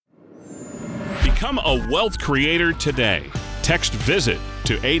Become a wealth creator today. Text VISIT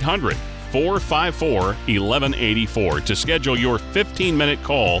to 800-454-1184 to schedule your 15-minute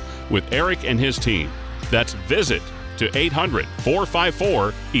call with Eric and his team. That's VISIT to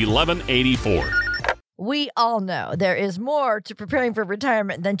 800-454-1184. We all know there is more to preparing for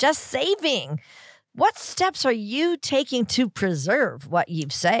retirement than just saving. What steps are you taking to preserve what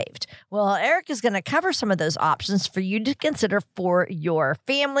you've saved? Well, Eric is going to cover some of those options for you to consider for your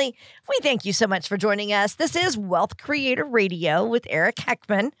family. We thank you so much for joining us. This is Wealth Creator Radio with Eric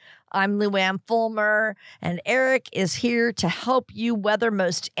Heckman. I'm Luann Fulmer, and Eric is here to help you weather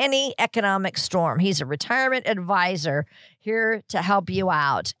most any economic storm. He's a retirement advisor here to help you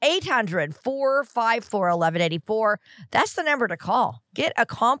out. 800-454-1184. That's the number to call. Get a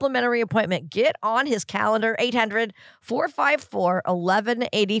complimentary appointment. Get on his calendar,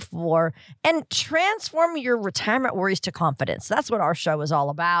 800-454-1184, and transform your retirement worries to confidence. That's what our show is all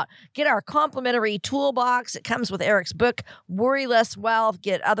about. Get our complimentary toolbox. It comes with Eric's book, Worry Less Wealth.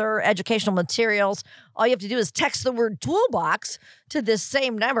 Get other educational materials. All you have to do is text the word toolbox to this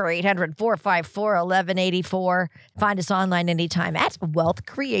same number, 800-454-1184. Find us online anytime at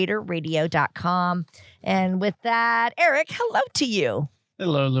wealthcreatorradio.com. And with that, Eric, hello to you.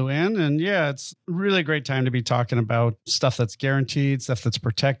 Hello, Luann. And yeah, it's a really great time to be talking about stuff that's guaranteed, stuff that's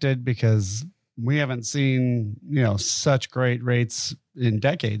protected, because we haven't seen, such great rates in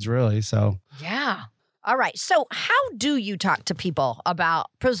decades, really. So, yeah. All right. So how do you talk to people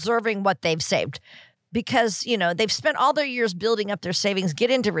about preserving what they've saved? Because, they've spent all their years building up their savings,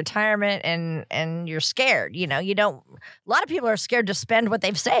 get into retirement, and you're scared. A lot of people are scared to spend what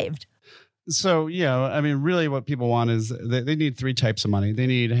they've saved. So, really what people want is they need three types of money. They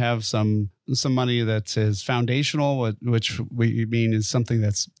need to have some money that is foundational, which we mean is something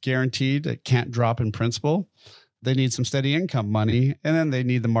that's guaranteed, that can't drop in principal. They need some steady income money, and then they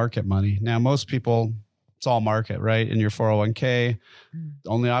need the market money. Now, most people, it's all market, right? In your 401k, the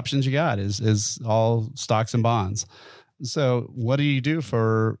only options you got is all stocks and bonds. So what do you do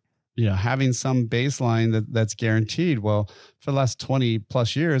for having some baseline that's guaranteed? Well, for the last 20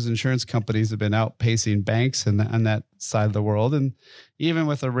 plus years, insurance companies have been outpacing banks on that side of the world. And even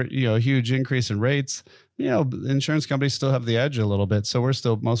with a huge increase in rates, insurance companies still have the edge a little bit. So we're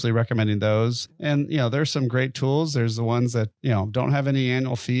still mostly recommending those. And, there's some great tools. There's the ones that, don't have any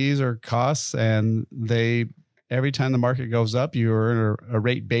annual fees or costs. And every time the market goes up, you earn a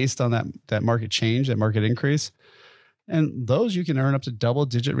rate based on that market change, that market increase. And those you can earn up to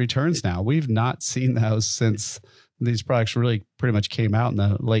double-digit returns now. We've not seen those since these products really pretty much came out in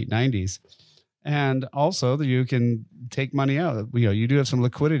the late 90s. And also you can take money out. You do have some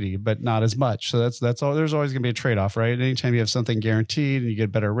liquidity, but not as much. So that's all. There's always going to be a trade-off, right? Anytime you have something guaranteed and you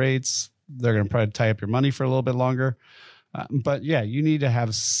get better rates, they're going to probably tie up your money for a little bit longer. But yeah, you need to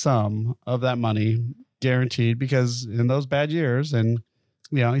have some of that money guaranteed, because in those bad years, and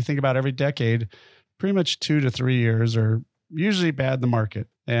you think about every decade, pretty much 2 to 3 years are usually bad in the market.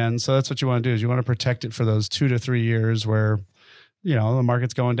 And so that's what you want to do, is you want to protect it for those 2 to 3 years where, the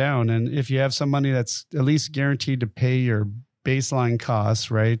market's going down. And if you have some money that's at least guaranteed to pay your baseline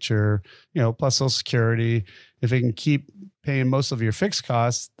costs, right? Your, plus Social Security, if it can keep paying most of your fixed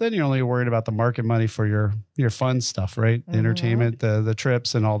costs, then you're only worried about the market money for your fun stuff, right? Mm-hmm. Entertainment, the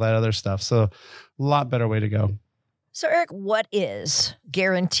trips and all that other stuff. So a lot better way to go. So Eric, what is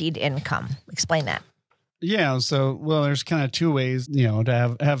guaranteed income? Explain that. Yeah. So, there's kind of two ways,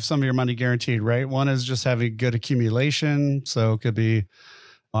 to have some of your money guaranteed, right? One is just having good accumulation. So it could be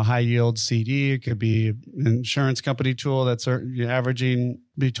a high yield CD. It could be an insurance company tool that's averaging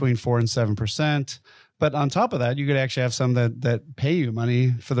between 4 and 7%. But on top of that, you could actually have some that pay you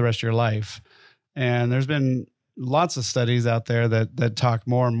money for the rest of your life. And there's been lots of studies out there that talk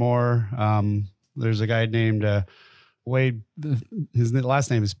more and more. There's a guy named Wade. His last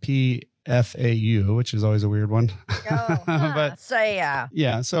name is PFAU, which is always a weird one. But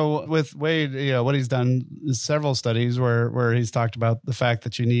yeah. So with Wade, what he's done is several studies where he's talked about the fact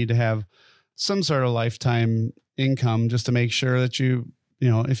that you need to have some sort of lifetime income just to make sure that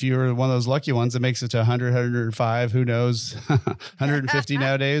if you're one of those lucky ones that makes it to 100, 105, who knows, 150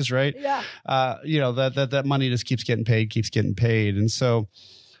 nowadays, right? Yeah. That money just keeps getting paid. And so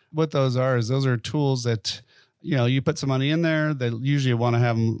what those are tools that, you put some money in there. They usually want to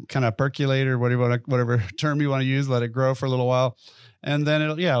have them kind of percolate, or whatever term you want to use, let it grow for a little while. And then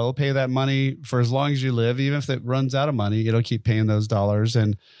it'll pay that money for as long as you live. Even if it runs out of money, it'll keep paying those dollars.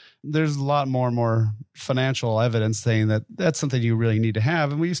 And there's a lot more and more financial evidence saying that that's something you really need to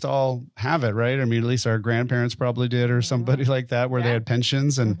have. And we used to all have it, right? I mean, at least our grandparents probably did, or somebody like that, where they had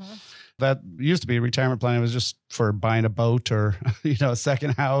pensions. And That used to be retirement planning. It was just for buying a boat or, a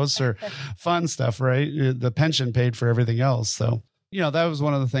second house or fun stuff, right? The pension paid for everything else. So, that was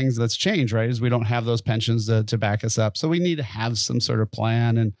one of the things that's changed, right? Is we don't have those pensions to back us up. So we need to have some sort of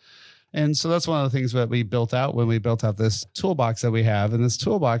plan. And so that's one of the things that we built out when we built out this toolbox that we have. And this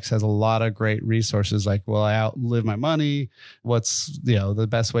toolbox has a lot of great resources like, will I outlive my money? What's, the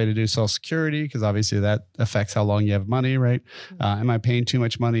best way to do Social Security? Because obviously that affects how long you have money, right? Am I paying too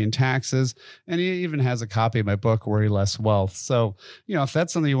much money in taxes? And he even has a copy of my book, Worry Less Wealth. So, if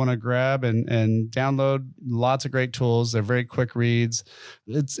that's something you want to grab and download, lots of great tools. They're very quick reads.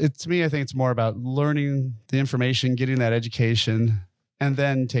 It's to me, I think it's more about learning the information, getting that education, and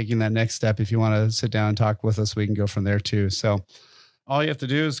then taking that next step. If you want to sit down and talk with us, we can go from there too. So all you have to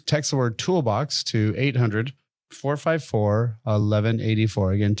do is text the word toolbox to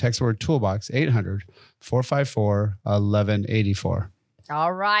 800-454-1184. Again, text the word toolbox, 800-454-1184.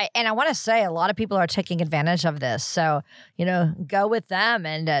 All right. And I want to say a lot of people are taking advantage of this. So, go with them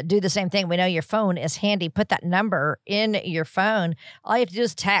and do the same thing. We know your phone is handy. Put that number in your phone. All you have to do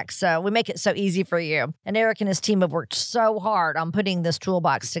is text. So we make it so easy for you. And Eric and his team have worked so hard on putting this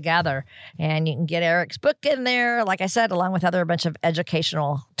toolbox together. And you can get Eric's book in there, like I said, along with a bunch of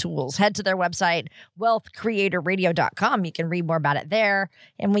educational tools. Head to their website, wealthcreatorradio.com. You can read more about it there.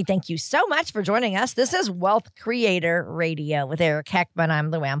 And we thank you so much for joining us. This is Wealth Creator Radio with Eric Heckman.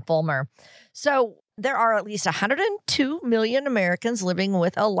 I'm Luann Fulmer. So there are at least 102 million Americans living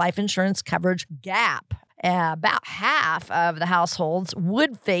with a life insurance coverage gap. About half of the households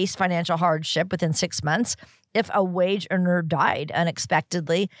would face financial hardship within 6 months if a wage earner died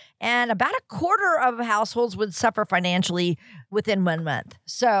unexpectedly. And about a quarter of households would suffer financially within 1 month.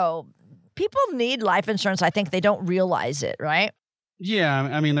 So people need life insurance. I think they don't realize it, right? Yeah,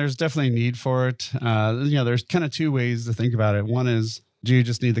 I mean, there's definitely a need for it. There's kind of two ways to think about it. One is, do you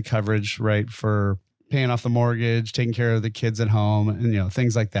just need the coverage, right, for paying off the mortgage, taking care of the kids at home, and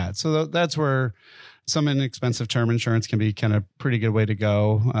things like that. So that's where some inexpensive term insurance can be kind of pretty good way to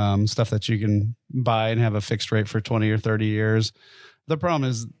go. Stuff that you can buy and have a fixed rate for 20 or 30 years. The problem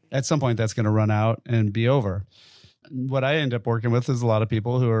is at some point that's going to run out and be over. What I end up working with is a lot of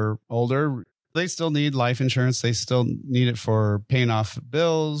people who are older. They still need life insurance. They still need it for paying off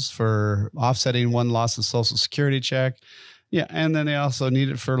bills, for offsetting one loss of Social Security check. Yeah. And then they also need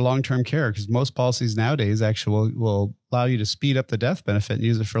it for long-term care because most policies nowadays actually will allow you to speed up the death benefit and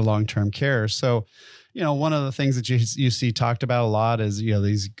use it for long-term care. So, one of the things that you see talked about a lot is,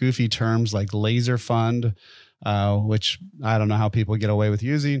 these goofy terms like laser fund, which I don't know how people get away with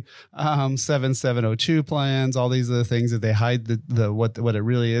using, 7702 plans, all these other things that they hide what it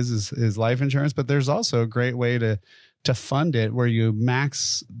really is life insurance. But there's also a great way to fund it where you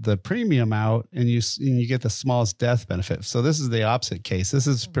max the premium out and you get the smallest death benefit. So this is the opposite case. This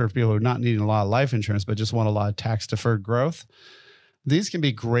is for people who are not needing a lot of life insurance, but just want a lot of tax deferred growth. These can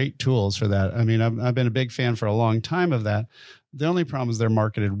be great tools for that. I mean, I've been a big fan for a long time of that. The only problem is they're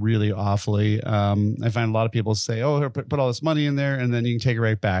marketed really awfully. I find a lot of people say, oh, put all this money in there and then you can take it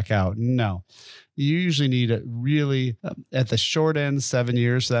right back out. No. You usually need it really at the short end, 7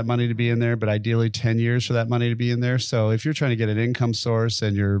 years for that money to be in there, but ideally 10 years for that money to be in there. So if you're trying to get an income source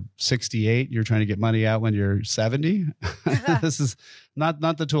and you're 68, you're trying to get money out when you're 70, this is not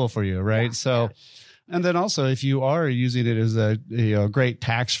the tool for you, right? Yeah, so, and then also if you are using it as a great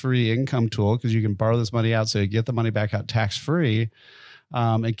tax-free income tool, because you can borrow this money out so you get the money back out tax-free,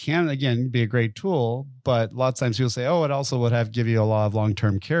 it can, again, be a great tool, but lots of times people say, oh, it also would give you a lot of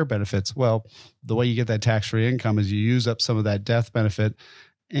long-term care benefits. Well, the way you get that tax-free income is you use up some of that death benefit.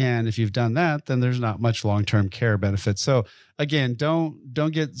 And if you've done that, then there's not much long-term care benefit. So again,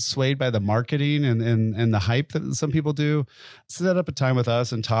 don't get swayed by the marketing and the hype that some people do. Set up a time with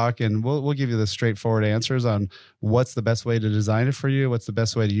us and talk, and we'll give you the straightforward answers on what's the best way to design it for you, what's the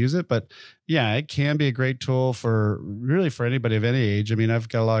best way to use it. But yeah, it can be a great tool for anybody of any age. I mean, I've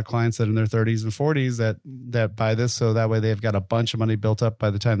got a lot of clients that are in their 30s and 40s that buy this, so that way they've got a bunch of money built up by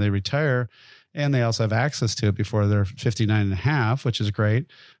the time they retire. And they also have access to it before they're 59 and a half, which is great.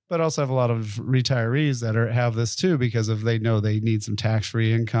 But also have a lot of retirees that have this too, because they know they need some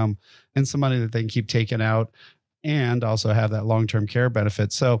tax-free income and some money that they can keep taking out and also have that long-term care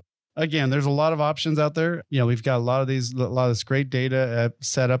benefit. So again, there's a lot of options out there. We've got a lot of this great data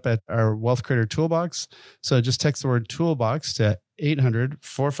set up at our Wealth Creator Toolbox. So just text the word toolbox to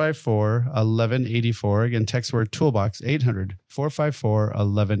 800-454-1184. Again, text the word toolbox,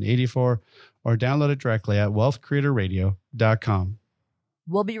 800-454-1184, or download it directly at wealthcreatorradio.com.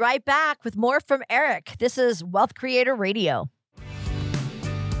 We'll be right back with more from Eric. This is Wealth Creator Radio.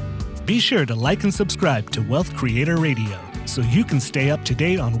 Be sure to like and subscribe to Wealth Creator Radio. so you can stay up to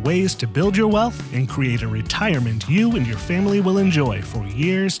date on ways to build your wealth and create a retirement you and your family will enjoy for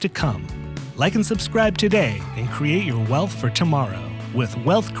years to come. Like and subscribe today and create your wealth for tomorrow with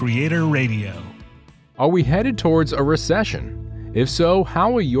Wealth Creator Radio. Are we headed towards a recession? If so,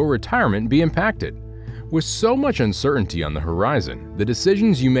 how will your retirement be impacted? With so much uncertainty on the horizon, the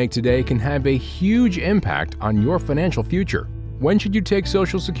decisions you make today can have a huge impact on your financial future. When should you take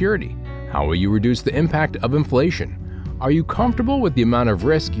Social Security? How will you reduce the impact of inflation? Are you comfortable with the amount of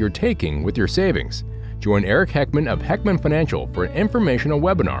risk you're taking with your savings? Join Eric Heckman of Heckman Financial for an informational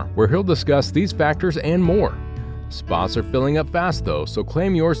webinar where he'll discuss these factors and more. Spots are filling up fast though, so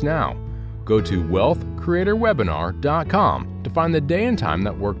claim yours now. Go to wealthcreatorwebinar.com to find the day and time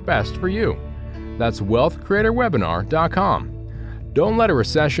that work best for you. That's wealthcreatorwebinar.com. Don't let a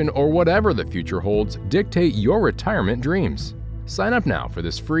recession or whatever the future holds dictate your retirement dreams. Sign up now for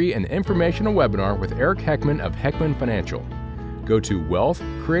this free and informational webinar with Eric Heckman of Heckman Financial. Go to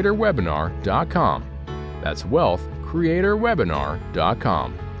wealthcreatorwebinar.com. That's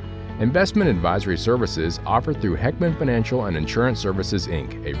wealthcreatorwebinar.com. Investment advisory services offered through Heckman Financial and Insurance Services,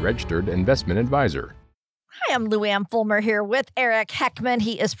 Inc., a registered investment advisor. Hi, I'm Lou Ann Fulmer here with Eric Heckman.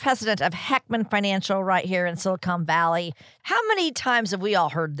 He is president of Heckman Financial right here in Silicon Valley. How many times have we all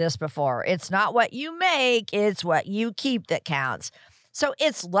heard this before? It's not what you make, it's what you keep that counts. So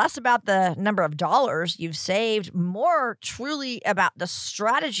it's less about the number of dollars you've saved, more truly about the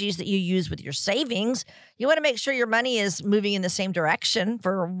strategies that you use with your savings. You want to make sure your money is moving in the same direction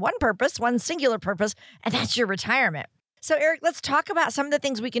for one purpose, one singular purpose, and that's your retirement. So, Eric, let's talk about some of the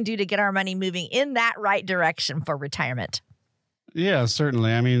things we can do to get our money moving in that right direction for retirement. Yeah,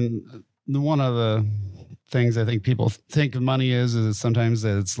 certainly. I mean, one of the things I think people think of money is sometimes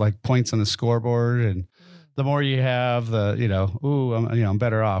that it's like points on the scoreboard, and the more you have, I'm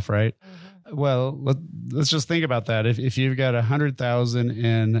better off, right? Mm-hmm. Well, let's just think about that. If you've got 100,000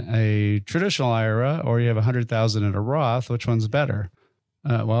 in a traditional IRA or you have 100,000 in a Roth, which one's better?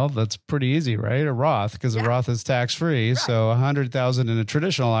 Well, that's pretty easy, right? A Roth, because a Roth is tax-free. Right. So 100,000 in a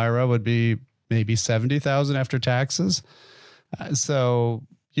traditional IRA would be maybe 70,000 after taxes. So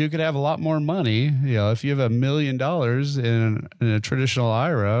you could have a lot more money. If you have $1 million in a traditional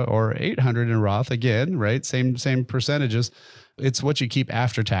IRA or 800 in Roth, again, right? Same percentages. It's what you keep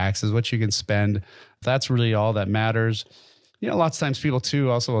after taxes, what you can spend. That's really all that matters. Lots of times people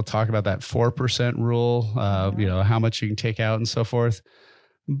too also will talk about that 4% rule, how much you can take out and so forth.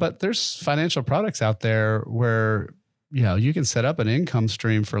 But there's financial products out there where, you can set up an income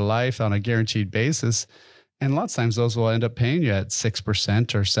stream for life on a guaranteed basis. And lots of times those will end up paying you at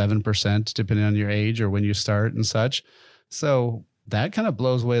 6% or 7%, depending on your age or when you start and such. So that kind of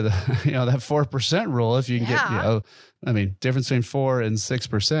blows away that 4% rule. If you can get, difference between 4 and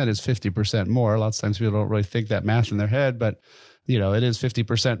 6% is 50% more. Lots of times people don't really think that math in their head, but it is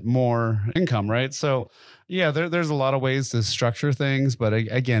 50% more income, right? So there's a lot of ways to structure things, but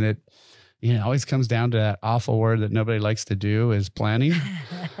again, it always comes down to that awful word that nobody likes to do is planning.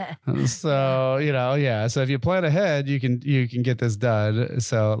 So, so if you plan ahead, you can get this done.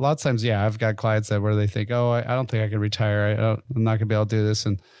 So lots of times, I've got clients where they think, I don't think I can retire. I'm not gonna be able to do this.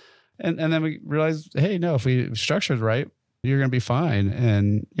 And then we realize, hey, no, if we structure it right, you're going to be fine.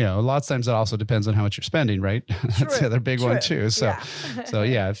 And, lots of times it also depends on how much you're spending, right? That's the other big one too. So,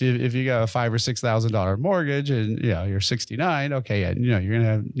 if you got a $5,000 or $6,000 mortgage and, you're 69, okay. Yeah. You're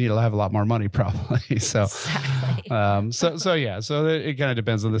going to need to have a lot more money probably. So, exactly. So it kind of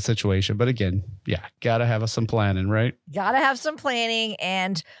depends on the situation, but again, got to have some planning, right? Got to have some planning.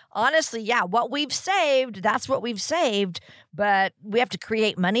 And honestly, what we've saved, that's what we've saved, but we have to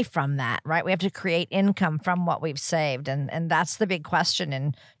create money from that, right? We have to create income from what we've saved. And that's the big question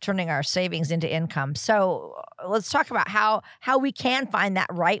in turning our savings into income. So let's talk about how we can find that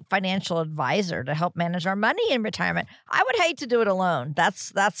right financial advisor to help manage our money in retirement. I would hate to do it alone.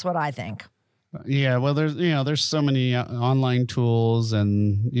 That's what I think. Yeah, well, there's so many online tools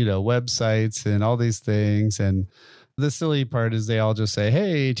and, websites and all these things. And the silly part is they all just say,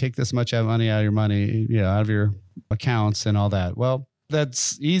 hey, take this much money out of your money, out of your accounts and all that. Well,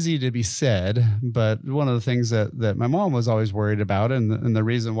 that's easy to be said, but one of the things that my mom was always worried about, and the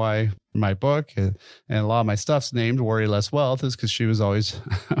reason why my book and a lot of my stuff's named Worry Less Wealth is because she was always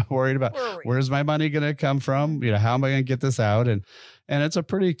worried about where's my money going to come from? How am I going to get this out? And it's a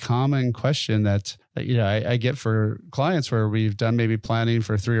pretty common question that I get for clients where we've done maybe planning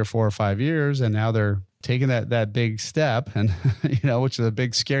for 3 or 4 or 5 years, and now they're taking that big step, and which is a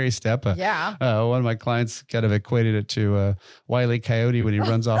big scary step. One of my clients kind of equated it to Wile E. Coyote when he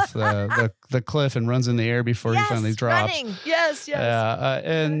runs off the cliff and runs in the air before he finally drops. Running. Yes.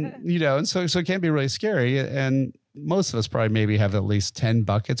 And so it can be really scary. And most of us probably maybe have at least 10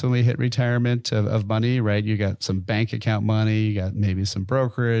 buckets when we hit retirement of money, right? You got some bank account money, you got maybe some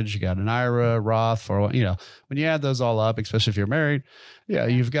brokerage, you got an IRA, Roth, when you add those all up, especially if you're married,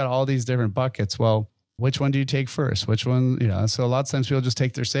 you've got all these different buckets. Well, which one do you take first? Which one, so a lot of times people just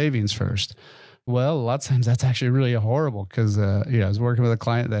take their savings first. Well, a lot of times that's actually really horrible because, I was working with a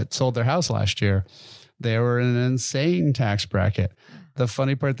client that sold their house last year. They were in an insane tax bracket. The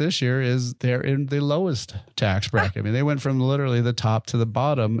funny part this year is they're in the lowest tax bracket. I mean, they went from literally the top to the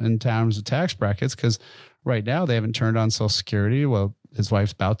bottom in terms of tax brackets because right now they haven't turned on Social Security. Well, his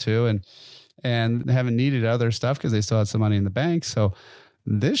wife's about to, and they haven't needed other stuff because they still had some money in the bank. So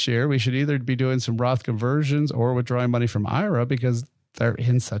this year we should either be doing some Roth conversions or withdrawing money from IRA because they're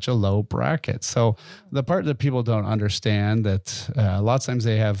in such a low bracket. So the part that people don't understand that a lot of times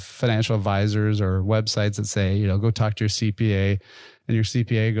they have financial advisors or websites that say, go talk to your CPA, and your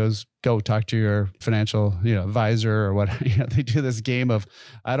CPA goes, go talk to your financial, advisor or what. They do this game of,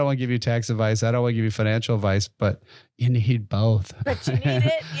 I don't want to give you tax advice. I don't want to give you financial advice, but you need both. But you need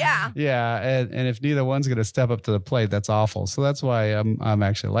it. Yeah. Yeah. And if neither one's going to step up to the plate, that's awful. So that's why I'm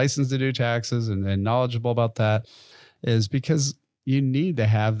actually licensed to do taxes and knowledgeable about that, is because you need to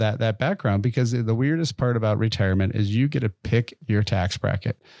have that background, because the weirdest part about retirement is you get to pick your tax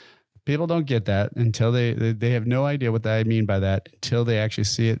bracket. People don't get that until they have no idea what I mean by that until they actually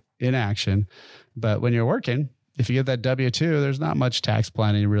see it in action. But when you're working, if you get that W-2, there's not much tax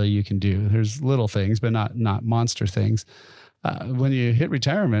planning really you can do. There's little things, but not monster things. When you hit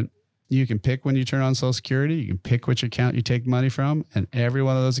retirement, you can pick when you turn on Social Security. You can pick which account you take money from, and every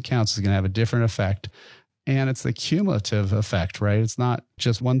one of those accounts is going to have a different effect. And it's the cumulative effect, right? It's not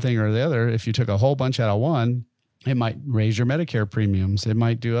just one thing or the other. If you took a whole bunch out of one, it might raise your Medicare premiums. It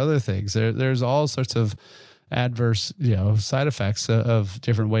might do other things. There's all sorts of adverse, side effects of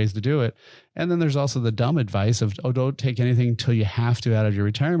different ways to do it. And then there's also the dumb advice of, don't take anything until you have to out of your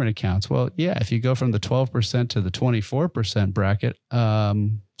retirement accounts. Well, yeah, if you go from the 12% to the 24% bracket,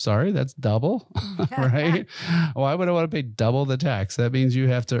 sorry, that's double, right? Why would I want to pay double the tax? That means you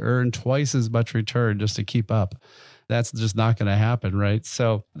have to earn twice as much return just to keep up. That's just not going to happen, right?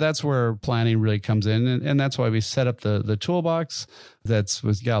 So that's where planning really comes in. And that's why we set up the toolbox.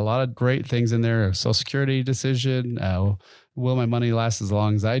 We've got a lot of great things in there. A Social Security decision. Will my money last as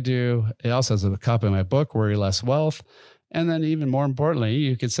long as I do? It also has a copy of my book, Worry Less Wealth. And then even more importantly,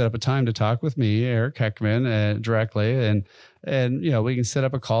 you could set up a time to talk with me, Eric Heckman, directly. And we can set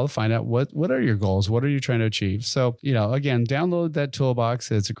up a call to find out what are your goals? What are you trying to achieve? So, again, download that toolbox.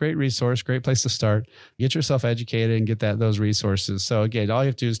 It's a great resource, great place to start. Get yourself educated and get those resources. So again, all you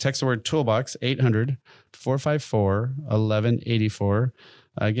have to do is text the word toolbox, 800-454-1184.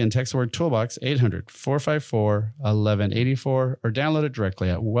 Again, text the word toolbox, 800-454-1184, or download it directly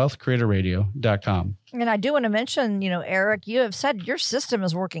at wealthcreatorradio.com. And I do want to mention, Eric, you have said your system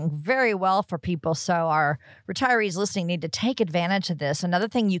is working very well for people. So our retirees listening need to take advantage of this. Another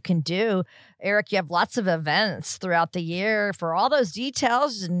thing you can do, Eric, you have lots of events throughout the year. For all those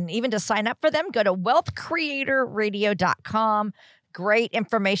details and even to sign up for them, go to wealthcreatorradio.com. Great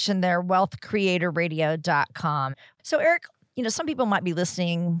information there, wealthcreatorradio.com. So Eric, some people might be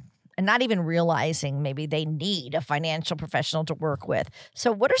listening and not even realizing maybe they need a financial professional to work with.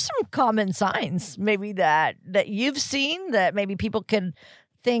 So what are some common signs maybe that you've seen that maybe people could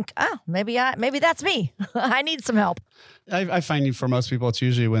think, oh, maybe that's me. I need some help. I find for most people, it's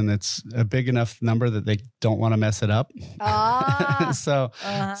usually when it's a big enough number that they don't want to mess it up. So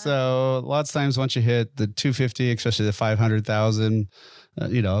lots of times once you hit the 250, especially the 500,000, of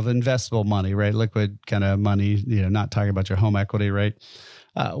investable money, right? Liquid kind of money, not talking about your home equity, right?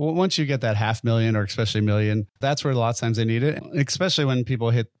 Once you get that $500,000 or especially $1 million, that's where a lot of times they need it, especially when people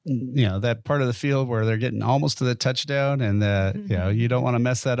hit, that part of the field where they're getting almost to the touchdown and, you don't want to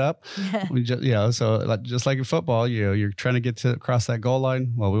mess that up. So just like in football, you're trying to get to cross that goal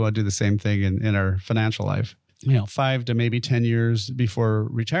line. Well, we want to do the same thing in our financial life, 5 to maybe 10 years before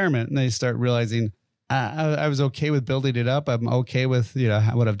retirement. And they start realizing, I was okay with building it up. I'm okay with,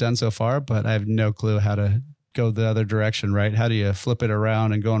 what I've done so far, but I have no clue how to go the other direction, right? How do you flip it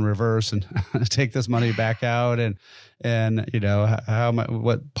around and go in reverse and take this money back out? And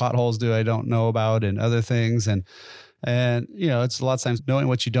what potholes do I don't know about and other things. And it's a lot of times knowing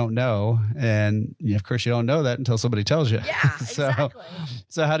what you don't know. And of course you don't know that until somebody tells you. Yeah, exactly.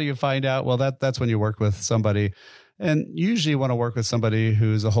 So how do you find out? Well, that's when you work with somebody. And usually you want to work with somebody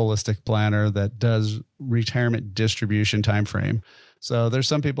who's a holistic planner that does retirement distribution timeframe. So there's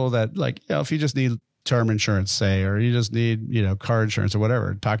some people that if you just need term insurance, say, or you just need, car insurance or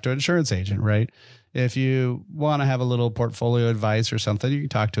whatever, talk to an insurance agent, right? If you want to have a little portfolio advice or something, you can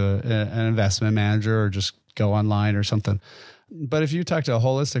talk to an investment manager or just go online or something. But if you talk to a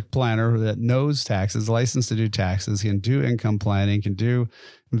holistic planner that knows taxes, licensed to do taxes, can do income planning, can do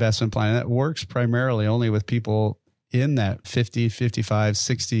investment planning, that works primarily only with people in that 50, 55,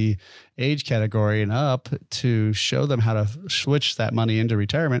 60 age category and up, to show them how to switch that money into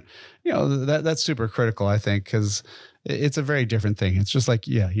retirement, that's super critical, I think, because it's a very different thing. It's just like,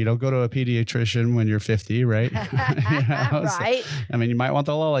 you don't go to a pediatrician when you're 50, right? Right. So, you might want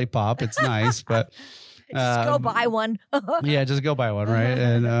the lollipop. It's nice, but just go buy one. Just go buy one, right?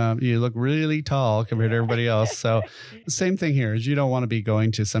 And you look really tall compared to everybody else. So same thing here is you don't want to be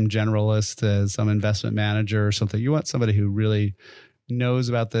going to some generalist, some investment manager or something. You want somebody who really knows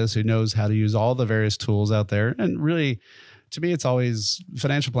about this, who knows how to use all the various tools out there. And really, to me,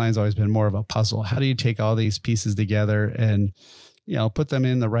 financial planning has always been more of a puzzle. How do you take all these pieces together and put them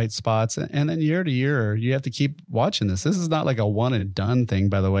in the right spots? And then year to year, you have to keep watching this. This is not like a one and done thing,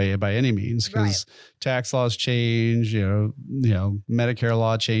 by the way, by any means, because tax laws change, Medicare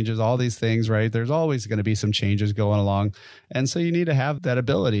law changes, all these things, right? There's always going to be some changes going along. And so you need to have that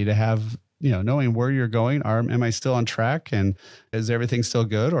ability to have, knowing where you're going. Am I still on track? And is everything still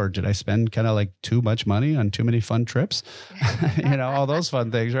good? Or did I spend kind of like too much money on too many fun trips? All those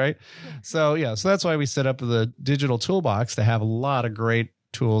fun things, right? So that's why we set up the digital toolbox to have a lot of great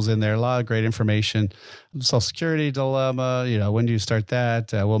tools in there, a lot of great information. Social Security dilemma, when do you start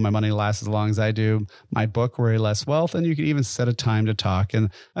that? Will my money last as long as I do? My book, Worry Less Wealth. And you can even set a time to talk. And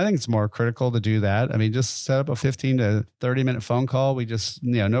I think it's more critical to do that. Just set up a 15 to 30 minute phone call. We just,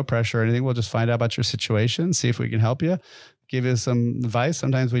 no pressure or anything. We'll just find out about your situation, see if we can help you, give you some advice.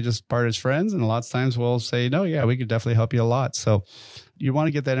 Sometimes we just part as friends, and lots of times we'll say, no, we could definitely help you a lot. So you want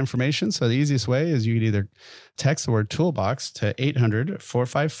to get that information. So the easiest way is you can either text the word toolbox to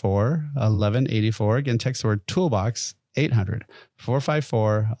 800-454-1184. Again, text the word toolbox,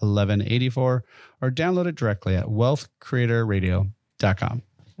 800-454-1184, or download it directly at wealthcreatorradio.com.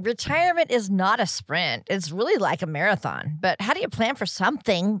 Retirement is not a sprint. It's really like a marathon. But how do you plan for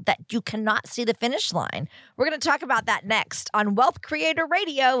something that you cannot see the finish line? We're going to talk about that next on Wealth Creator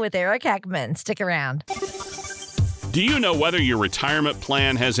Radio with Eric Heckman. Stick around. Do you know whether your retirement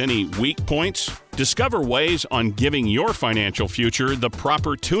plan has any weak points? Discover ways on giving your financial future the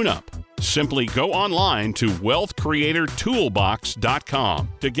proper tune-up. Simply go online to wealthcreatortoolbox.com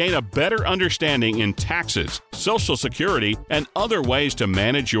to gain a better understanding in taxes, Social Security, and other ways to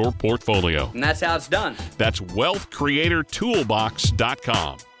manage your portfolio. And that's how it's done. That's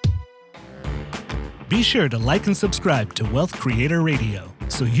wealthcreatortoolbox.com. Be sure to like and subscribe to Wealth Creator Radio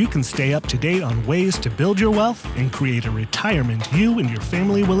so you can stay up to date on ways to build your wealth and create a retirement you and your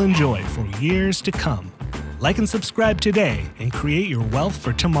family will enjoy for years to come. Like and subscribe today and create your wealth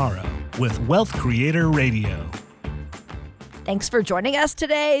for tomorrow with Wealth Creator Radio. Thanks for joining us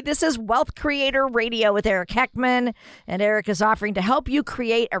today. This is Wealth Creator Radio with Eric Heckman, and Eric is offering to help you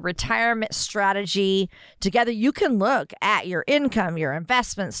create a retirement strategy. Together, you can look at your income, your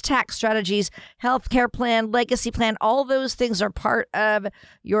investments, tax strategies, healthcare plan, legacy plan. All those things are part of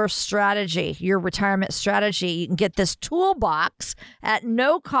your strategy, your retirement strategy. You can get this toolbox at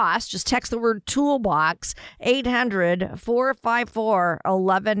no cost. Just text the word toolbox,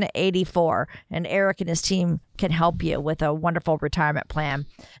 800-454-1184, and Eric and his team can help you with a wonderful retirement plan.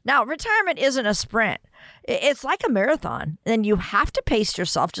 Now, retirement isn't a sprint. It's like a marathon, and you have to pace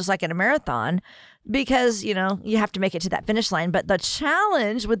yourself just like in a marathon because, you have to make it to that finish line. But the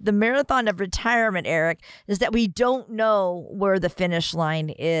challenge with the marathon of retirement, Eric, is that we don't know where the finish line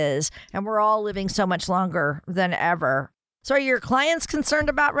is, and we're all living so much longer than ever. So are your clients concerned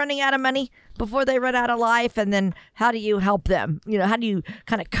about running out of money before they run out of life? And then how do you help them? How do you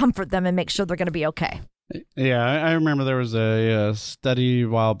kind of comfort them and make sure they're going to be okay? Yeah, I remember there was a study a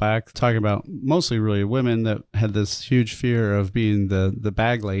while back talking about mostly really women that had this huge fear of being the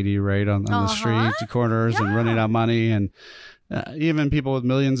bag lady, right, on the street corners and running out of money. And even people with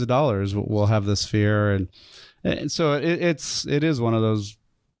millions of dollars will have this fear. And so it is one of those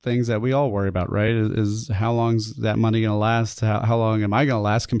things that we all worry about, right? Is how long's that money going to last? How long am I going to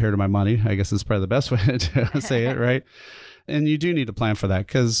last compared to my money? I guess is probably the best way to say it, right? And you do need to plan for that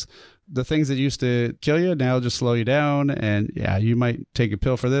because the things that used to kill you now just slow you down. And you might take a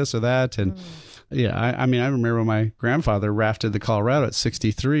pill for this or that. And I remember when my grandfather rafted the Colorado at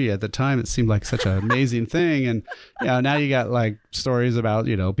 63. At the time, it seemed like such an amazing thing. And now you got like stories about,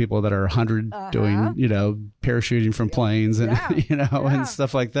 people that are 100 doing, parachuting from planes and, and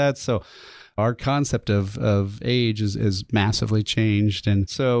stuff like that. So our concept of age is massively changed. And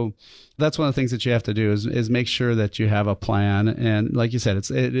so that's one of the things that you have to do is make sure that you have a plan. And like you said,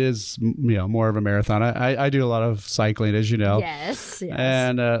 it is more of a marathon. I do a lot of cycling, as you know. Yes.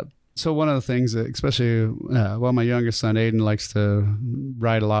 And So one of the things that, especially, my youngest son, Aiden, likes to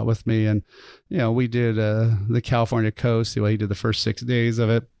ride a lot with me. And, we did the California coast. He did the first 6 days of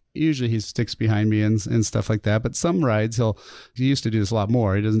it. Usually he sticks behind me and stuff like that. But some rides, he used to do this a lot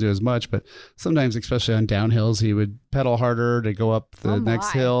more. He doesn't do as much. But sometimes, especially on downhills, he would pedal harder to go up the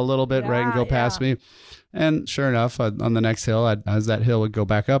next hill a little bit, right, and go past me. And sure enough, on the next hill, as that hill would go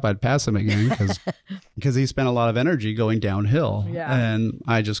back up, I'd pass him again because he spent a lot of energy going downhill. Yeah. And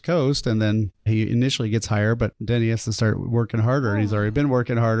I just coast, and then he initially gets higher, but then he has to start working harder, and he's already been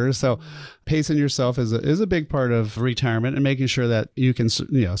working harder. So pacing yourself is a big part of retirement, and making sure that you can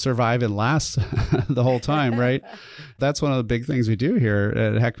survive and last the whole time, right? That's one of the big things we do here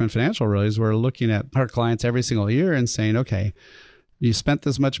at Heckman Financial, really, is we're looking at our clients every single year and saying, okay, you spent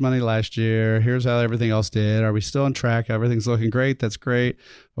this much money last year. Here's how everything else did. Are we still on track? Everything's looking great. That's great.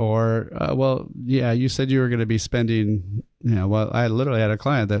 Or, you said you were going to be spending, I literally had a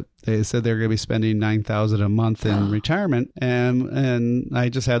client that they said they were going to be spending $9,000 a month in retirement. And I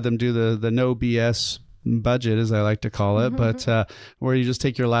just had them do the no BS budget, as I like to call it, but where you just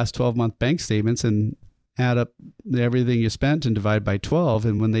take your last 12-month bank statements and add up everything you spent and divide by 12.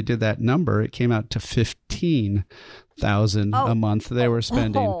 And when they did that number, it came out to $15,000 a month they were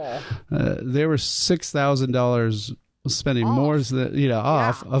spending. They were $6,000 spending more than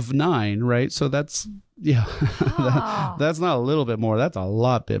off of $9,000, right? So that's that's not a little bit more, that's a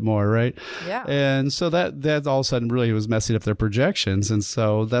lot bit more, right? Yeah. And so that all of a sudden really was messing up their projections. And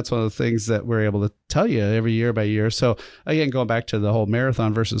so that's one of the things that we're able to tell you every year by year. So again, going back to the whole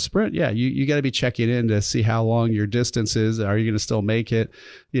marathon versus sprint, you got to be checking in to see how long your distance is. Are you going to still make it?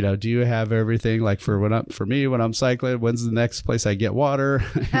 Do you have everything, like for me when I'm cycling, when's the next place I get water,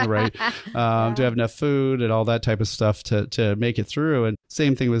 right? Do I have enough food and all that type of stuff to make it through? And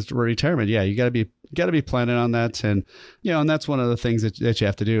same thing with retirement. Yeah, you got to be planning on that. And, and that's one of the things that you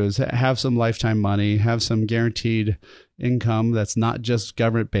have to do is have some lifetime money, have some guaranteed income that's not just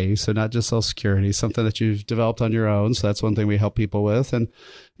government based, so not just Social Security, something that you've developed on your own. So that's one thing we help people with. And,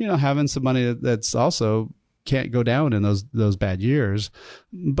 having some money that's also can't go down in those bad years,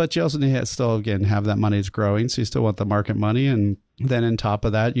 but you also need to still, again, have that money that's growing. So you still want the market money. And then on top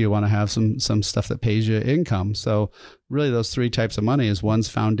of that, you want to have some stuff that pays you income. So really those three types of money is one's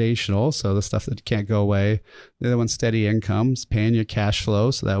foundational. So the stuff that can't go away. The other one's steady incomes, paying your cash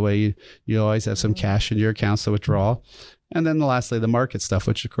flow. So that way you always have some cash in your accounts to withdraw. And then lastly, the market stuff,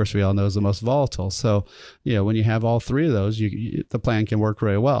 which of course we all know is the most volatile. So, when you have all three of those, the plan can work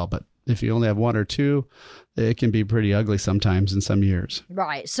really well. But if you only have one or two, it can be pretty ugly sometimes in some years.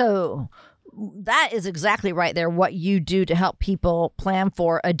 Right. So that is exactly right there, what you do to help people plan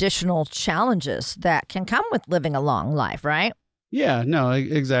for additional challenges that can come with living a long life, right? Yeah, no,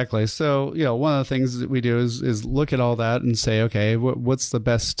 exactly. So, one of the things that we do is look at all that and say, okay, what's the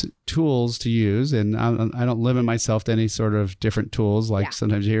best tools to use? And I don't limit myself to any sort of different tools. Like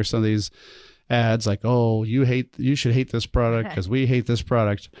sometimes you hear some of these ads like, oh, you should hate this product because we hate this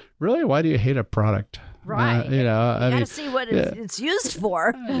product. Really? Why do you hate a product? Right. You got to see what it's used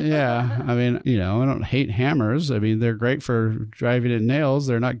for. Yeah. I mean, I don't hate hammers. I mean, they're great for driving in nails.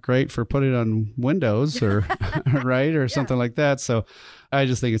 They're not great for putting on windows or, right, or something like that. So I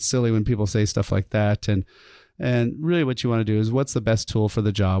just think it's silly when people say stuff like that. And really what you want to do is what's the best tool for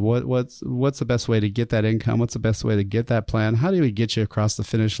the job? What's the best way to get that income? What's the best way to get that plan? How do we get you across the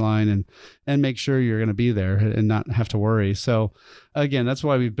finish line and make sure you're going to be there and not have to worry? So again, that's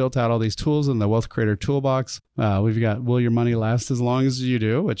why we've built out all these tools in the Wealth Creator Toolbox. We've got Will Your Money Last As Long As You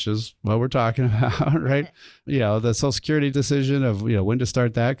Do, which is what we're talking about, right? The Social Security decision of, when to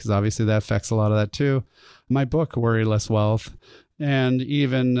start that, because obviously that affects a lot of that too. My book, Worry Less Wealth. And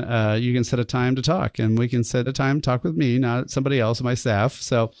even you can set a time to talk, and we can set a time to talk with me, not somebody else on my staff.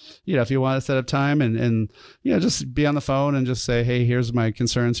 So, if you want to set up time and just be on the phone and just say, hey, here's my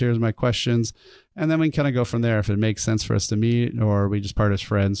concerns, here's my questions. And then we can kind of go from there if it makes sense for us to meet or we just part as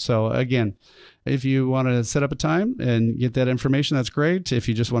friends. So again, if you want to set up a time and get that information, that's great. If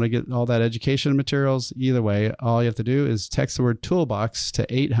you just want to get all that education materials, either way, all you have to do is text the word toolbox to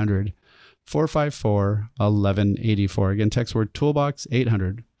 800-454-1184. Again, text word toolbox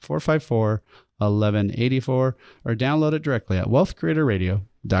 800-454-1184 or download it directly at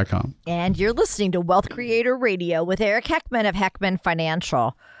wealthcreatorradio.com. And you're listening to Wealth Creator Radio with Eric Heckman of Heckman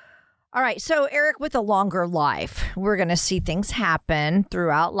Financial. All right. So, Eric, with a longer life, we're going to see things happen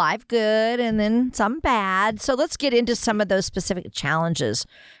throughout life, good and then some bad. So let's get into some of those specific challenges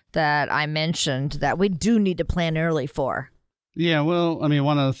that I mentioned that we do need to plan early for. Yeah. Well, I mean,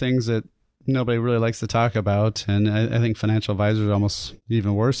 one of the things that nobody really likes to talk about, and I think financial advisors are almost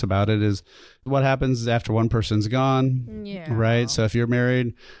even worse about it, is what happens after one person's gone, right? So if you're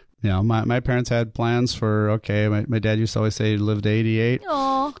married, My parents had plans for, my dad used to always say he lived to 88.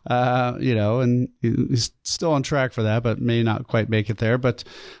 Aww. And he's still on track for that, but may not quite make it there. But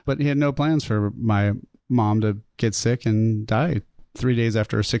he had no plans for my mom to get sick and die 3 days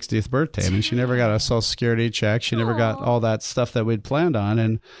after her 60th birthday. I mean, she never got a Social Security check. She never got all that stuff that we'd planned on.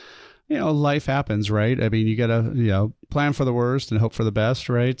 And, life happens, right? I mean, you got to, plan for the worst and hope for the best,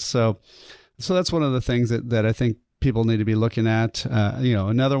 right? So that's one of the things that I think people need to be looking at.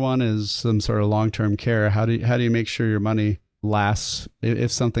 Another one is some sort of long-term care. How do you make sure your money lasts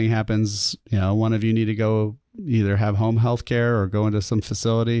if something happens? One of you need to go either have home health care or go into some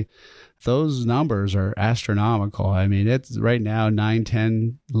facility. Those numbers are astronomical. I mean, it's right now 9,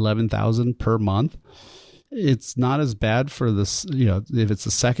 10, 11,000 per month. It's not as bad for this, if it's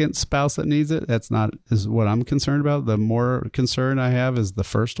the second spouse that needs it, is what I'm concerned about. The more concern I have is the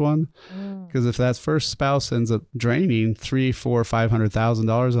first one. Because if that first spouse ends up draining $300,000, $400,000,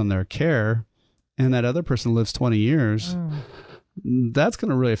 $500,000 on their care, and that other person lives 20 years, that's going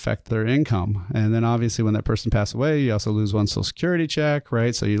to really affect their income. And then obviously when that person passed away, you also lose one Social Security check,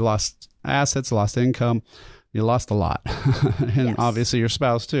 right? So you lost assets, lost income, you lost a lot. And obviously your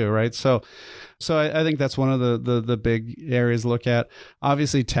spouse too, right? So I think that's one of the big areas to look at.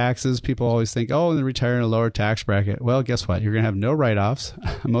 Obviously taxes, people always think, they retire in a lower tax bracket. Well, guess what? You're going to have no write-offs.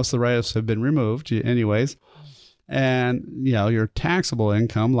 Most of the write-offs have been removed anyways. And, your taxable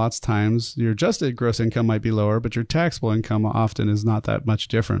income, lots of times your adjusted gross income might be lower, but your taxable income often is not that much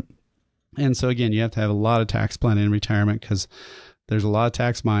different. And so again, you have to have a lot of tax planning in retirement because there's a lot of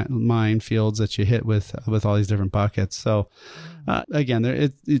tax minefields that you hit with all these different buckets. So again,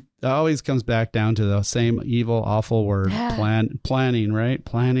 it always comes back down to the same evil, awful word, planning, right?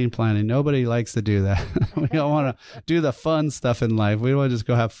 Planning. Nobody likes to do that. We all want to do the fun stuff in life. We want to just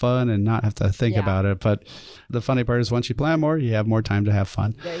go have fun and not have to think about it. But the funny part is once you plan more, you have more time to have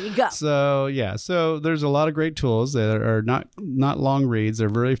fun. There you go. So there's a lot of great tools that are not long reads. They're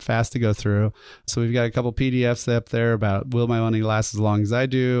very fast to go through. So we've got a couple PDFs up there about will my money last as long as I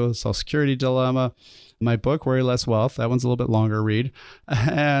do, Social Security dilemma. My book, Worry Less Wealth, that one's a little bit longer read.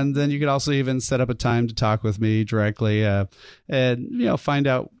 And then you could also even set up a time to talk with me directly and, find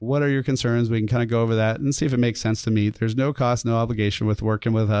out what are your concerns. We can kind of go over that and see if it makes sense to meet. There's no cost, no obligation with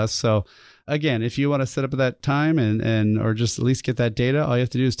working with us. So again, if you want to set up that time or just at least get that data, all you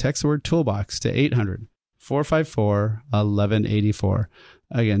have to do is text the word toolbox to 800-454-1184.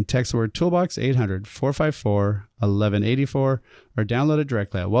 Again, text the word toolbox 800-454-1184 or download it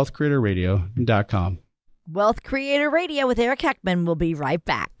directly at wealthcreatorradio.com. Wealth Creator Radio with Eric Heckman. Will be right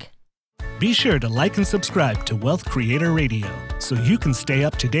back. Be sure to like and subscribe to Wealth Creator Radio so you can stay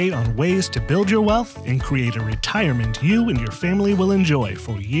up to date on ways to build your wealth and create a retirement you and your family will enjoy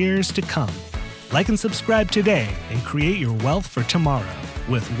for years to come. Like and subscribe today and create your wealth for tomorrow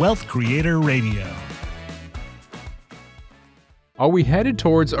with Wealth Creator Radio. Are we headed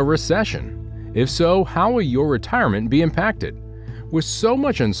towards a recession? If so, how will your retirement be impacted? With so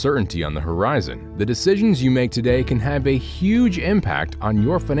much uncertainty on the horizon, the decisions you make today can have a huge impact on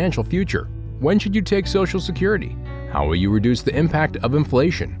your financial future. When should you take Social Security? How will you reduce the impact of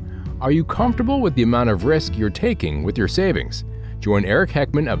inflation? Are you comfortable with the amount of risk you're taking with your savings? Join Eric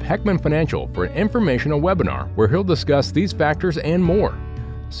Heckman of Heckman Financial for an informational webinar where he'll discuss these factors and more.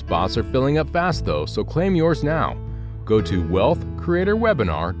 Spots are filling up fast though, so claim yours now. Go to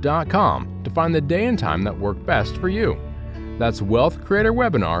wealthcreatorwebinar.com to find the day and time that work best for you. That's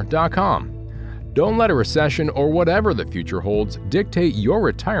wealthcreatorwebinar.com. Don't let a recession or whatever the future holds dictate your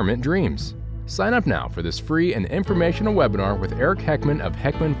retirement dreams. Sign up now for this free and informational webinar with Eric Heckman of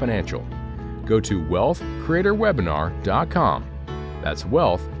Heckman Financial. Go to wealthcreatorwebinar.com. That's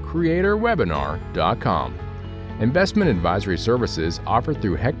wealthcreatorwebinar.com. Investment advisory services offered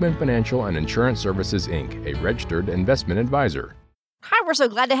through Heckman Financial and Insurance Services, Inc., a registered investment advisor. Hi, we're so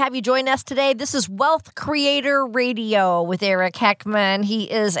glad to have you join us today. This is Wealth Creator Radio with Eric Heckman. He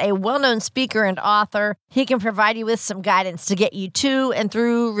is a well-known speaker and author. He can provide you with some guidance to get you to and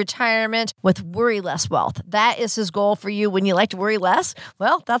through retirement with Worry Less Wealth. That is his goal for you. When you like to worry less,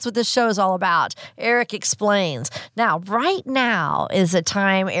 well, that's what this show is all about. Eric explains. Now, right now is a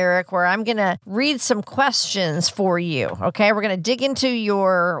time, Eric, where I'm going to read some questions for you. Okay, we're going to dig into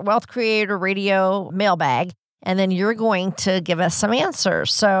your Wealth Creator Radio mailbag. And then you're going to give us some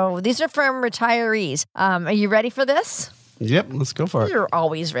answers. So these are from retirees. Are you ready for this? Yep, let's go for it. You're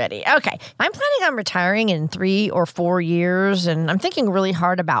always ready. Okay. I'm planning on retiring in 3 or 4 years, and I'm thinking really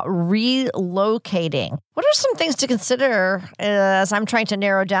hard about relocating. What are some things to consider as I'm trying to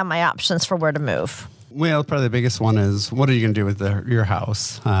narrow down my options for where to move? Well, probably the biggest one is what are you going to do with your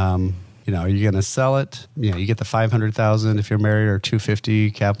house? Are you going to sell it? You get the $500,000 if you're married, or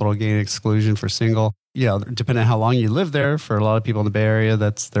 $250 capital gain exclusion for single. Depending on how long you live there, for a lot of people in the Bay Area,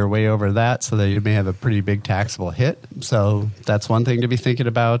 they're way over that, so that you may have a pretty big taxable hit. So that's one thing to be thinking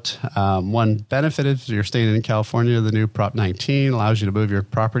about. One benefit if you're staying in California, the new Prop 19 allows you to move your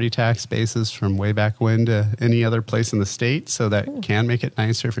property tax basis from way back when to any other place in the state, so that can make it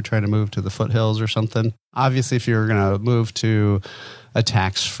nicer if you're trying to move to the foothills or something. Obviously, if you're going to move to a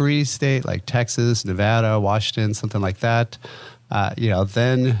tax-free state like Texas, Nevada, Washington, something like that,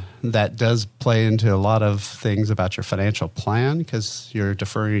 then that does play into a lot of things about your financial plan, because you're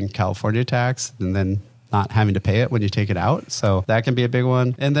deferring California tax and then not having to pay it when you take it out. So that can be a big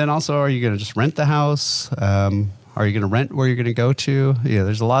one. And then also, are you going to just rent the house? Are you going to rent where you're going to go to?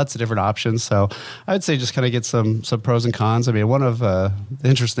 There's lots of different options. So I would say just kind of get some pros and cons. I mean, one of the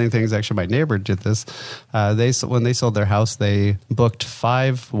interesting things, actually, my neighbor did this. When they sold their house, they booked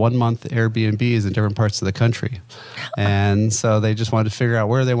 5 1-month Airbnbs in different parts of the country. And so they just wanted to figure out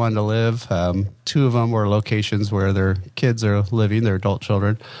where they wanted to live. 2 of them were locations where their kids are living, their adult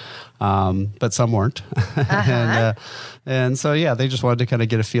children. But some weren't. And so, they just wanted to kind of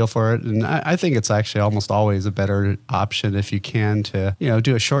get a feel for it. And I think it's actually almost always a better option if you can to,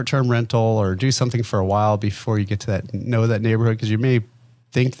 do a short-term rental or do something for a while before you get to know that neighborhood, because you may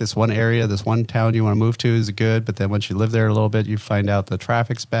think this one area, this one town you want to move to is good, but then once you live there a little bit, you find out the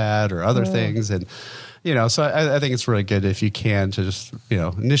traffic's bad or other things. And so I think it's really good if you can to just,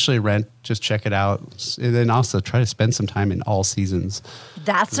 initially rent, just check it out. And then also try to spend some time in all seasons.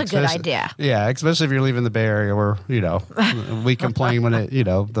 That's a good idea. Yeah, especially if you're leaving the Bay Area where, we complain when it,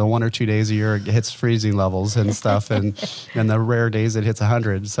 the 1 or 2 days a year it hits freezing levels and stuff, and the rare days it hits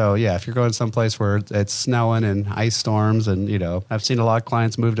 100. So, if you're going someplace where it's snowing and ice storms and, I've seen a lot of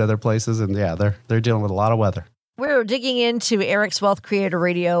clients move to other places and, they're dealing with a lot of weather. We're digging into Eric's Wealth Creator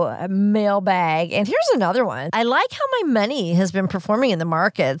Radio mailbag. And here's another one. I like how my money has been performing in the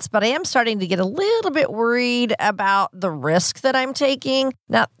markets, but I am starting to get a little bit worried about the risk that I'm taking.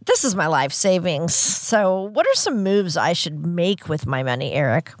 Now, this is my life savings. So what are some moves I should make with my money,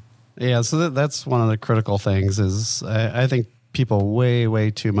 Eric? Yeah, so that's one of the critical things is I think people way, way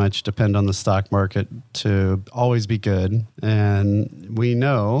too much depend on the stock market to always be good. And we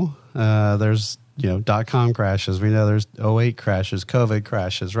know there's .com crashes. We know there's 08 crashes, COVID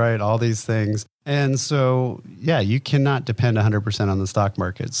crashes, right? All these things. And so, you cannot depend 100% on the stock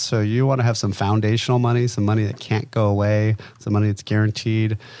market. So you want to have some foundational money, some money that can't go away, some money that's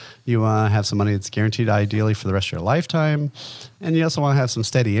guaranteed. You want to have some money that's guaranteed ideally for the rest of your lifetime. And you also want to have some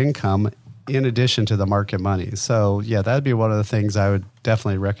steady income in addition to the market money. So that'd be one of the things I would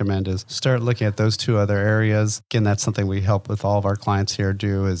definitely recommend is start looking at those 2 other areas. Again, that's something we help with all of our clients here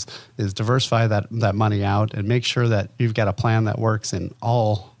do is diversify that money out and make sure that you've got a plan that works in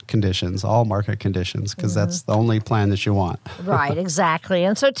all conditions, all market conditions, because that's the only plan that you want. Right, exactly.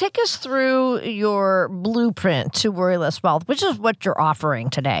 And so take us through your blueprint to Worry Less Wealth, which is what you're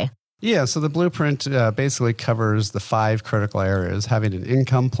offering today. Yeah, so the blueprint basically covers the 5 critical areas: having an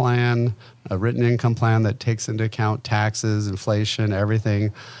income plan, a written income plan that takes into account taxes, inflation,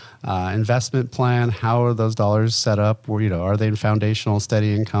 everything. Investment plan, how are those dollars set up? Are they in foundational,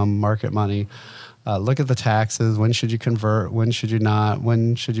 steady income, market money? Look at the taxes. When should you convert? When should you not?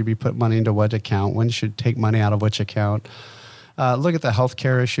 When should you be put money into what account? When should you take money out of which account? Look at the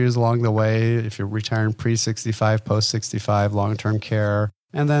healthcare issues along the way. If you're retiring pre-65, post-65, long-term care.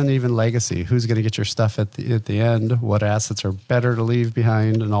 And then even legacy. Who's going to get your stuff at the end? What assets are better to leave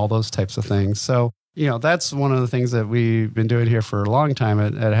behind? And all those types of things. So, that's one of the things that we've been doing here for a long time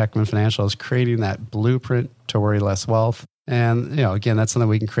at Heckman Financial is creating that blueprint to Worry Less Wealth. And, again, that's something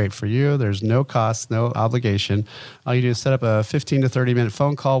we can create for you. There's no cost, no obligation. All you do is set up a 15 to 30-minute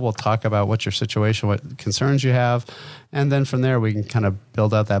phone call. We'll talk about what's your situation, what concerns you have. And then from there, we can kind of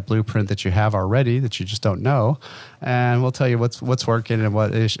build out that blueprint that you have already that you just don't know. And we'll tell you what's working and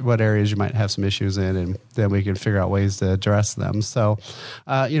what areas you might have some issues in. And then we can figure out ways to address them. So,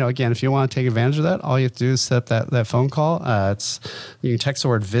 again, if you want to take advantage of that, all you have to do is set up that phone call. You can text the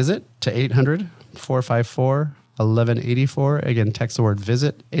word VISIT to 800-454-1184. Again, text the word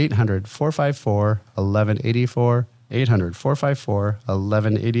VISIT, 800-454-1184,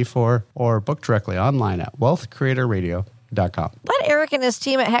 800-454-1184, or book directly online at wealthcreatorradio.com. Let Eric and his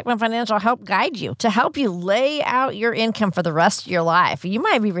team at Heckman Financial help guide you to help you lay out your income for the rest of your life. You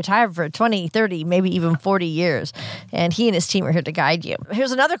might be retired for 20, 30, maybe even 40 years, and he and his team are here to guide you.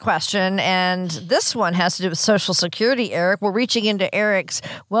 Here's another question, and this one has to do with Social Security, Eric. We're reaching into Eric's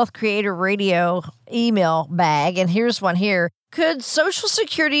Wealth Creator Radio email bag, and here's one here. Could Social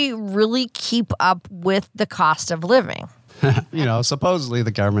Security really keep up with the cost of living? Supposedly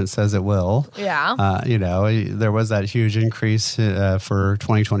the government says it will. Yeah. There was that huge increase for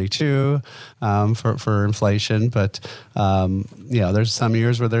 2022 for inflation, but there's some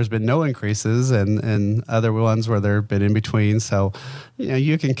years where there's been no increases and other ones where they've been in between. So,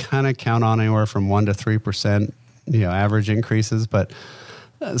 you can kind of count on anywhere from 1% to 3%, average increases, but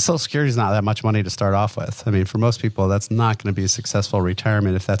Social Security is not that much money to start off with. I mean, for most people, that's not going to be a successful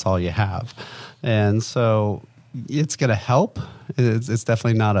retirement if that's all you have. And so it's going to help. It's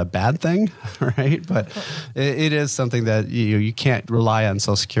definitely not a bad thing, right? But it is something that you can't rely on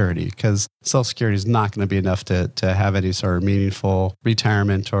Social Security, because Social Security is not going to be enough to have any sort of meaningful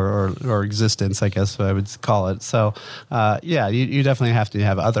retirement or existence, I guess I would call it. So, you definitely have to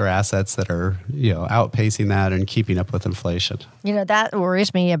have other assets that are, outpacing that and keeping up with inflation. That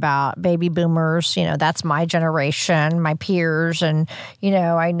worries me about baby boomers. That's my generation, my peers. And,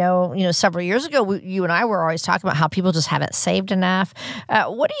 I know, several years ago, you and I were always talking about how people just haven't saved enough.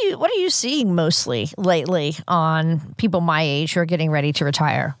 What are you seeing mostly lately on people my age who are getting ready to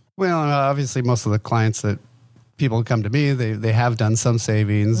retire? Well, obviously, most of the clients that people come to me, they have done some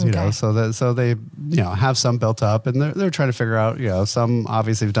savings, so they have some built up, and they're trying to figure out, some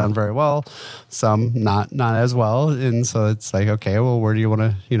obviously have done very well, some not as well, and so it's like, okay, well, where do you want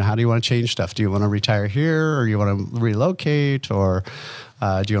to, how do you want to change stuff? Do you want to retire here, or you want to relocate, or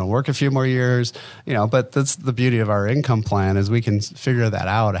do you want to work a few more years? But that's the beauty of our income plan, is we can figure that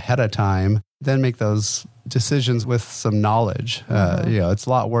out ahead of time, then make those decisions with some knowledge. It's a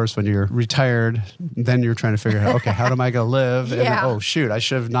lot worse when you're retired, then you're trying to figure out, okay, how am I going to live? Yeah. And, oh, shoot, I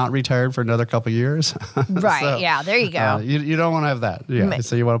should have not retired for another couple of years. Right. So, yeah. There you go. You don't want to have that. Yeah.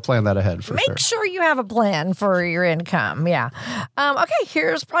 So you want to plan that ahead for sure. Make sure you have a plan for your income. Yeah. Okay.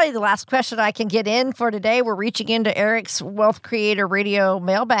 Here's probably the last question I can get in for today. We're reaching into Eric's Wealth Creator Radio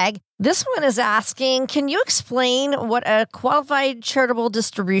mailbag. This one is asking, can you explain what a qualified charitable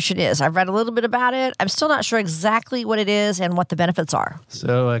distribution is? I've read a little bit about it. I'm still not sure exactly what it is and what the benefits are.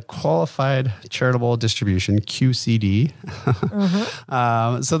 So a qualified charitable distribution, QCD.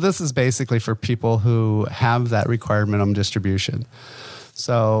 So this is basically for people who have that required minimum distribution.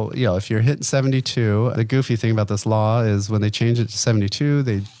 So, if you're hitting 72, the goofy thing about this law is when they changed it to 72,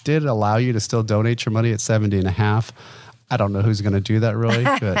 they did allow you to still donate your money at 70 and a half. I don't know who's going to do that really,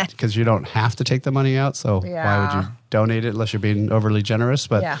 because you don't have to take the money out. So why would you donate it unless you're being overly generous?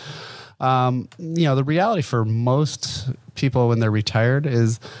 But, the reality for most people when they're retired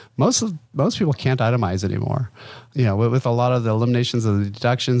is most people can't itemize anymore. With a lot of the eliminations of the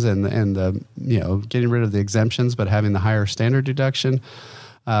deductions and the, getting rid of the exemptions, but having the higher standard deduction,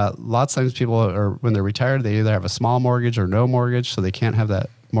 lots of times people when they're retired, they either have a small mortgage or no mortgage, so they can't have that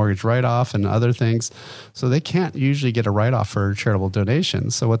mortgage write-off and other things. So they can't usually get a write-off for charitable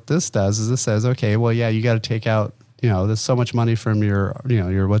donations. So what this does is this says, okay, well, yeah, you got to take out, there's so much money from your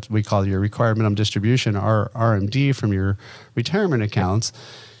what we call your required minimum distribution, or RMD, from your retirement accounts.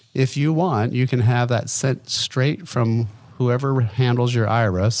 If you want, you can have that sent straight from whoever handles your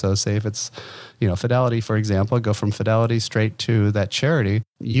IRA. So say if it's, Fidelity, for example, go from Fidelity straight to that charity.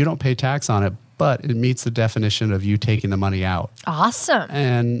 You don't pay tax on it, but it meets the definition of you taking the money out. Awesome.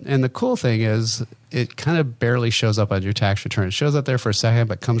 And the cool thing is it kind of barely shows up on your tax return. It shows up there for a second,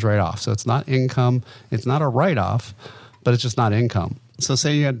 but comes right off. So it's not income. It's not a write-off, but it's just not income. So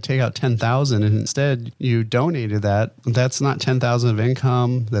say you had to take out $10,000 and instead you donated that. That's not $10,000 of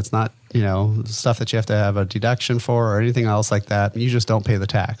income. That's not, stuff that you have to have a deduction for or anything else like that. You just don't pay the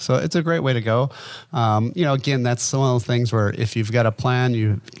tax. So it's a great way to go. Again, that's one of those things where if you've got a plan,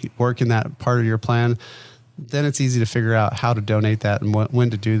 you work in that part of your plan, then it's easy to figure out how to donate that and when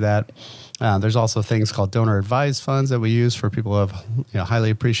to do that. There's also things called donor advised funds that we use for people who have highly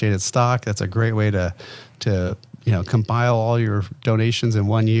appreciated stock. That's a great way to compile all your donations in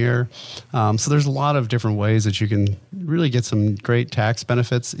 1 year. So there's a lot of different ways that you can really get some great tax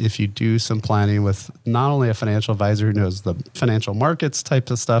benefits if you do some planning with not only a financial advisor who knows the financial markets type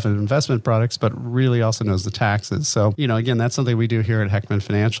of stuff and investment products, but really also knows the taxes. So, again, that's something we do here at Heckman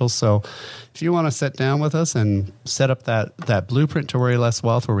Financial. So if you want to sit down with us and set up that blueprint to Worry Less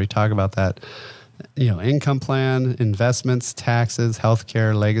Wealth, where we talk about that, income plan, investments, taxes,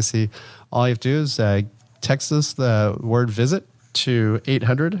 healthcare, legacy, all you have to do is text us the word VISIT to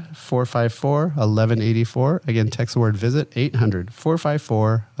 800-454-1184. Again, text the word VISIT,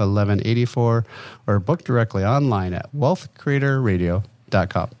 800-454-1184, or book directly online at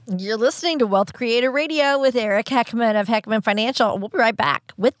wealthcreatorradio.com. You're listening to Wealth Creator Radio with Eric Heckman of Heckman Financial. We'll be right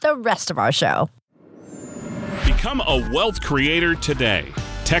back with the rest of our show. Become a wealth creator today.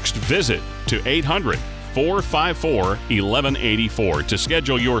 Text VISIT to 800-454-1184 to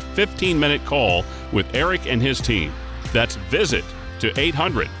schedule your 15-minute call with Eric and his team. That's VISIT to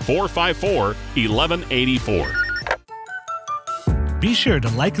 800-454-1184. Be sure to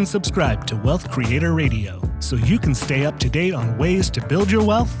like and subscribe to Wealth Creator Radio so you can stay up to date on ways to build your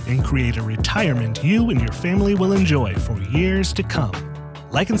wealth and create a retirement you and your family will enjoy for years to come.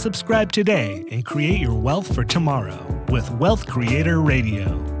 Like and subscribe today and create your wealth for tomorrow with Wealth Creator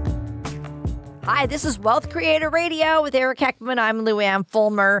Radio. Hi, this is Wealth Creator Radio with Eric Heckman. I'm Lou Ann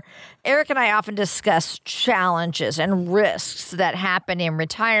Fulmer. Eric and I often discuss challenges and risks that happen in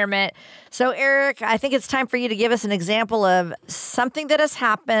retirement. So, Eric, I think it's time for you to give us an example of something that has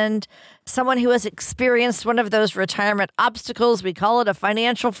happened, someone who has experienced one of those retirement obstacles. We call it a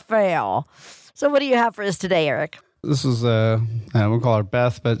financial fail. So what do you have for us today, Eric? This was we'll call her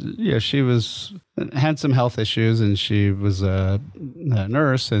Beth, but yeah, she had some health issues, and she was a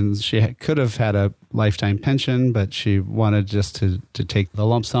nurse, and she could have had a lifetime pension, but she wanted just to take the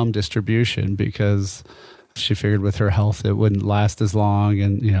lump sum distribution because she figured with her health it wouldn't last as long,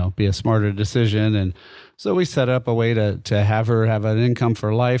 and be a smarter decision. And so we set up a way to have her have an income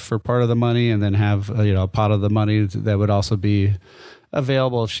for life for part of the money, and then have a pot of the money that would also be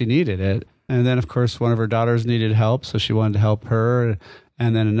available if she needed it. And then, of course, one of her daughters needed help, so she wanted to help her.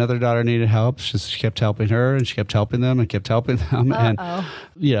 And then another daughter needed help. She kept helping her, and she kept helping them and kept helping them. Uh-oh.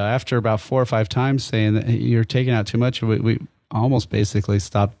 And after about 4 or 5 times saying that you're taking out too much, we almost basically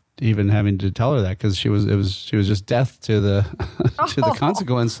stopped even having to tell her that, because she was just death to the to the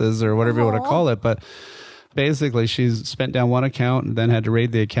consequences, or whatever you want to call it. But basically, she's spent down one account and then had to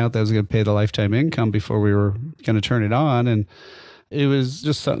raid the account that was going to pay the lifetime income before we were going to turn it on. And it was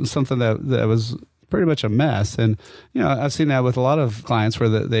just something that was pretty much a mess. And, I've seen that with a lot of clients where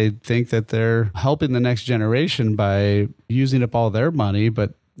they think that they're helping the next generation by using up all their money,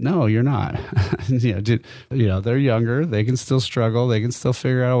 but no, you're not. They're younger. They can still struggle. They can still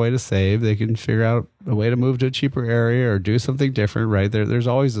figure out a way to save. They can figure out a way to move to a cheaper area or do something different, right? There's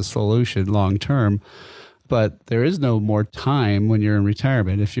always a solution long term. But there is no more time when you're in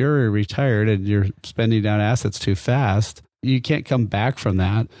retirement. If you're retired and you're spending down assets too fast, you can't come back from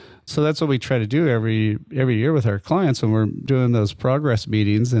that. So that's what we try to do every year with our clients when we're doing those progress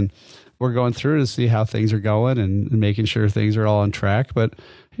meetings, and we're going through to see how things are going and making sure things are all on track. But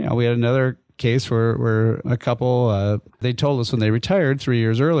we had another case where a couple they told us when they retired 3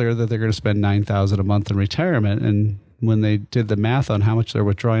 years earlier that they're going to spend $9,000 a month in retirement, and when they did the math on how much they're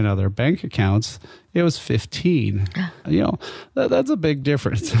withdrawing out of their bank accounts, it was 15. That's a big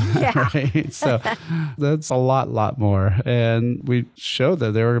difference. Yeah. Right? So that's a lot more. And we showed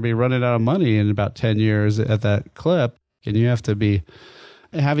that they were going to be running out of money in about 10 years at that clip. And you have to be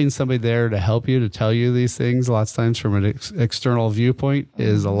having somebody there to help you, to tell you these things, lots of times from an external viewpoint,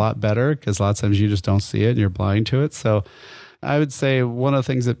 is a lot better, because lots of times you just don't see it and you're blind to it. So I would say one of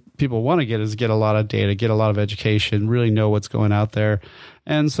the things that people want to get is get a lot of data, get a lot of education, really know what's going out there.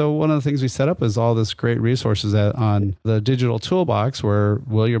 And so one of the things we set up is all this great resources on the digital toolbox, where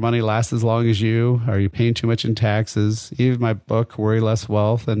will your money last as long as you? Are you paying too much in taxes? Even my book, Worry Less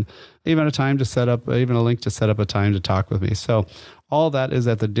Wealth, and even a link to set up a time to talk with me. So all that is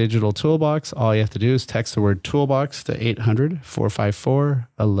at the digital toolbox. All you have to do is text the word toolbox to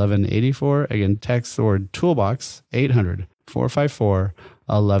 800-454-1184. Again, text the word toolbox,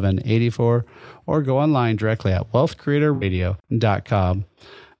 800-454-1184, or go online directly at wealthcreatorradio.com.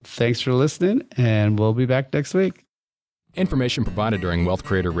 Thanks for listening, and we'll be back next week. Information provided during Wealth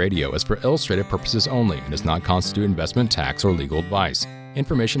Creator Radio is for illustrative purposes only and does not constitute investment, tax, or legal advice.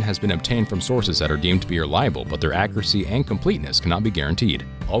 Information has been obtained from sources that are deemed to be reliable, but their accuracy and completeness cannot be guaranteed.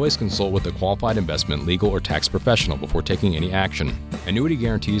 Always consult with a qualified investment, legal, or tax professional before taking any action. Annuity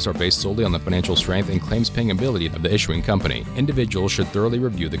guarantees are based solely on the financial strength and claims-paying ability of the issuing company. Individuals should thoroughly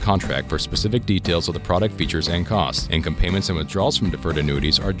review the contract for specific details of the product features and costs. Income payments and withdrawals from deferred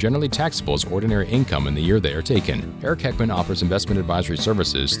annuities are generally taxable as ordinary income in the year they are taken. Eric Heckman offers investment advisory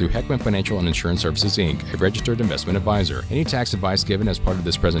services through Heckman Financial and Insurance Services, Inc., a registered investment advisor. Any tax advice given as part of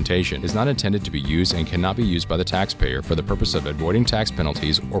this presentation is not intended to be used and cannot be used by the taxpayer for the purpose of avoiding tax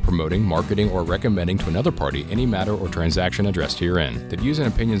penalties or promoting, marketing, or recommending to another party any matter or transaction addressed herein. The views and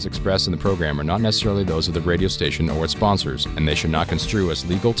opinions expressed in the program are not necessarily those of the radio station or its sponsors, and they should not construe as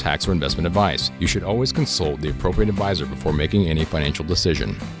legal, tax, or investment advice. You should always consult the appropriate advisor before making any financial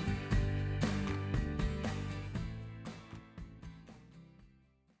decision.